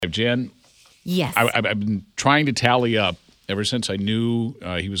Jen. Yes. I've been trying to tally up ever since I knew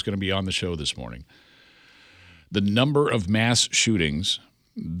he was going to be on the show this morning. The number of mass shootings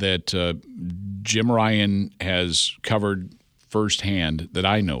that Jim Ryan has covered firsthand that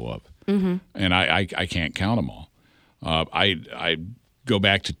I know of, and I can't count them all. I go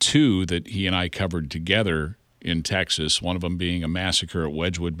back to two that he and I covered together in Texas, one of them being a massacre at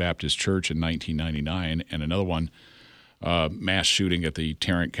Wedgwood Baptist Church in 1999, and another one, mass shooting at the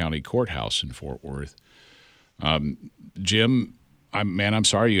Tarrant County Courthouse in Fort Worth. Jim, I'm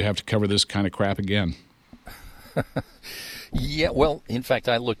sorry you have to cover this kind of crap again. Yeah, well, in fact,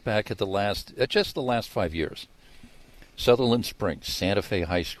 I look back at just the last 5 years. Sutherland Springs, Santa Fe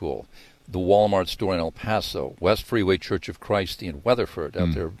High School, the Walmart store in El Paso, West Freeway Church of Christ in Weatherford,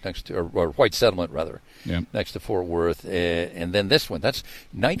 out there next to, or White Settlement, rather, next to Fort Worth. And then this one. That's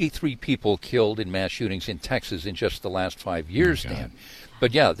 93 people killed in mass shootings in Texas in just the last 5 years, Dan.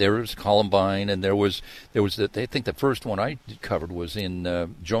 But yeah, there was Columbine, and there was I think the first one I covered was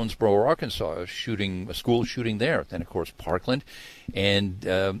in Jonesboro, Arkansas, a school shooting there. Then of course Parkland, and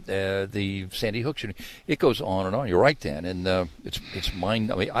the Sandy Hook shooting. It goes on and on. You're right, Dan, and it's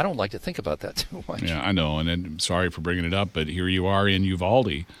mind. I mean, I don't like to think about that too much. Yeah, I know, and I'm sorry for bringing it up, but here you are in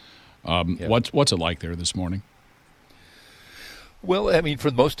Uvalde. What's it like there this morning? Well, I mean,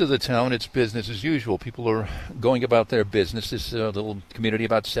 for most of the town, it's business as usual. People are going about their business. This little community,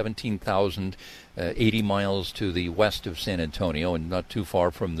 about 17,000, 80 miles to the west of San Antonio and not too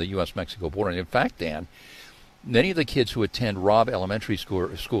far from the U.S.-Mexico border. And in fact, Dan, many of the kids who attend Robb Elementary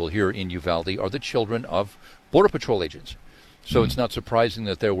School here in Uvalde are the children of Border Patrol agents. So it's not surprising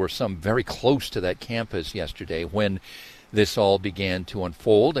that there were some very close to that campus yesterday when this all began to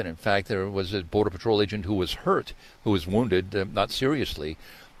unfold. And in fact, there was a Border Patrol agent who was hurt, who was wounded, not seriously,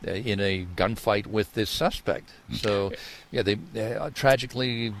 in a gunfight with this suspect. So, yeah,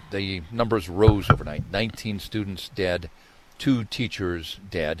 tragically, the numbers rose overnight. 19 students dead, 2 teachers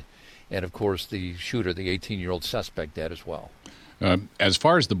dead, and of course the shooter, the 18-year-old suspect, dead as well. As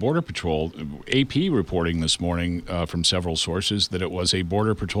far as the Border Patrol, AP reporting this morning from several sources that it was a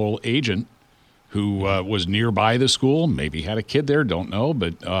Border Patrol agent who was nearby the school, maybe had a kid there, don't know,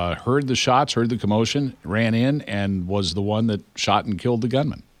 but heard the shots, heard the commotion, ran in, and was the one that shot and killed the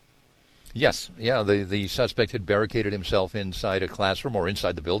gunman. Yes, yeah, the suspect had barricaded himself inside a classroom, or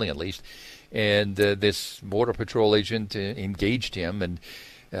inside the building at least, and this Border Patrol agent engaged him, and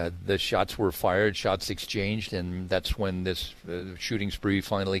the shots were fired, shots exchanged, and that's when this shooting spree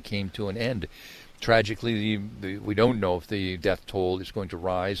finally came to an end. Tragically, we don't know if the death toll is going to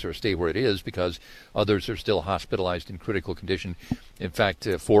rise or stay where it is, because others are still hospitalized in critical condition. In fact,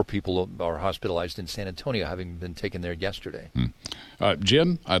 4 people are hospitalized in San Antonio, having been taken there yesterday.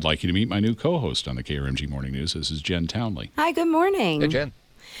 Jim, I'd like you to meet my new co-host on the KRMG Morning News. This is Jen Townley. Hi, good morning. Hey, Jen.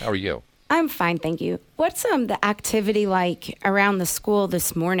 How are you? I'm fine, thank you. What's the activity like around the school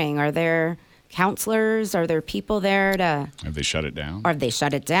this morning? Are there counselors? Are there people there to... Have they shut it down? Or have they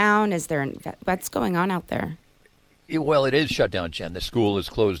shut it down? What's going on out there? Well, it is shut down, Jen. The school is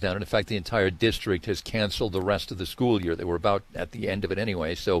closed down. And in fact, the entire district has canceled the rest of the school year. They were about at the end of it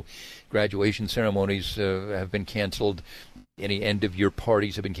anyway. So graduation ceremonies have been canceled. Any end-of-year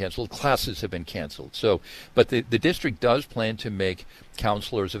parties have been canceled. Classes have been canceled. So, but the district does plan to make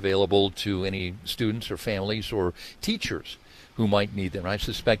counselors available to any students or families or teachers who might need them. I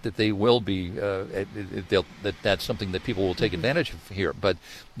suspect that they will be, that's something that people will take advantage of here. But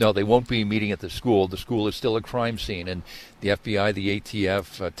no, they won't be meeting at the school. The school is still a crime scene, and the FBI, the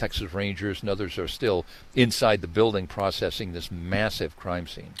ATF, Texas Rangers, and others are still inside the building processing this massive crime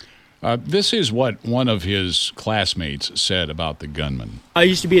scene. This is what one of his classmates said about the gunman. I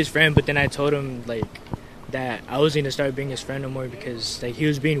used to be his friend, but then I told him, that I wasn't going to start being his friend no more because, he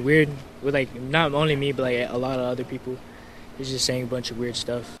was being weird with, not only me, but, a lot of other people. He's just saying a bunch of weird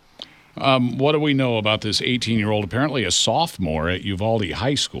stuff. What do we know about this 18-year-old, apparently a sophomore at Uvalde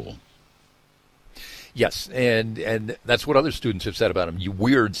High School? Yes, and that's what other students have said about him.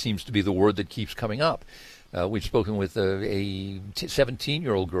 Weird seems to be the word that keeps coming up. We've spoken with a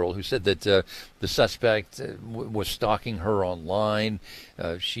 17-year-old girl who said that the suspect was stalking her online.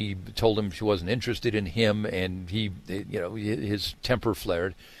 She told him she wasn't interested in him, and his temper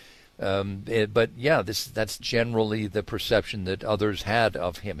flared. But yeah, that's generally the perception that others had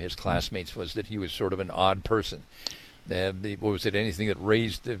of him. His classmates was that he was sort of an odd person. Was it anything that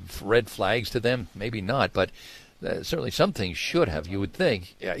raised red flags to them? Maybe not, but certainly some things should have, you would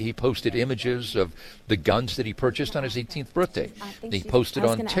think. He posted images of the guns that he purchased on his 18th birthday. He posted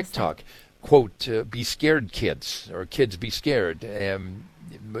on TikTok quote, be scared kids, or kids be scared,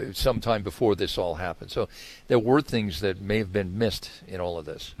 sometime before this all happened. So there were things that may have been missed in all of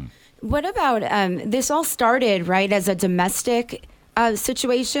this. What about this all started, right, as a domestic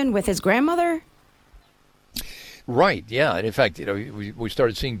situation with his grandmother? Right, yeah. And in fact, we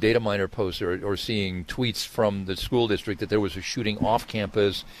started seeing data miner posts or seeing tweets from the school district that there was a shooting off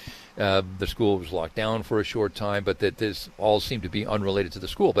campus. The school was locked down for a short time, but that this all seemed to be unrelated to the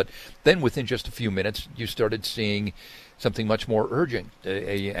school. But then within just a few minutes, you started seeing something much more urgent,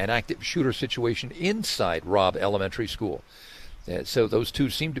 an active shooter situation inside Robb Elementary School. So those two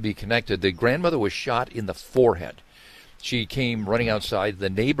seem to be connected. The grandmother was shot in the forehead. She came running outside.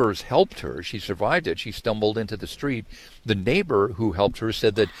 The neighbors helped her. She survived it. She stumbled into the street. The neighbor who helped her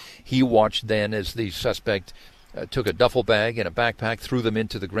said that he watched then as the suspect took a duffel bag and a backpack, threw them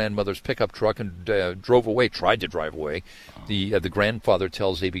into the grandmother's pickup truck, and drove away, tried to drive away. The grandfather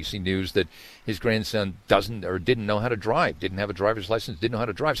tells ABC News that his grandson didn't know how to drive, didn't have a driver's license, didn't know how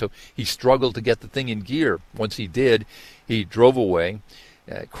to drive. So he struggled to get the thing in gear. Once he did, he drove away.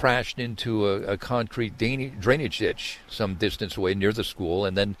 Crashed into a concrete drainage ditch some distance away near the school,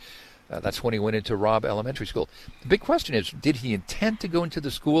 and then that's when he went into Robb Elementary School. The big question is, did he intend to go into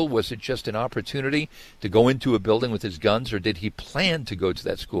the school? Was it just an opportunity to go into a building with his guns, or did he plan to go to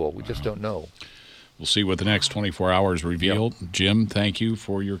that school? We just don't know. We'll see what the next 24 hours reveal. Yep. Jim, thank you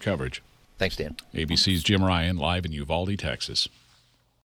for your coverage. Thanks, Dan. ABC's Jim Ryan, live in Uvalde, Texas.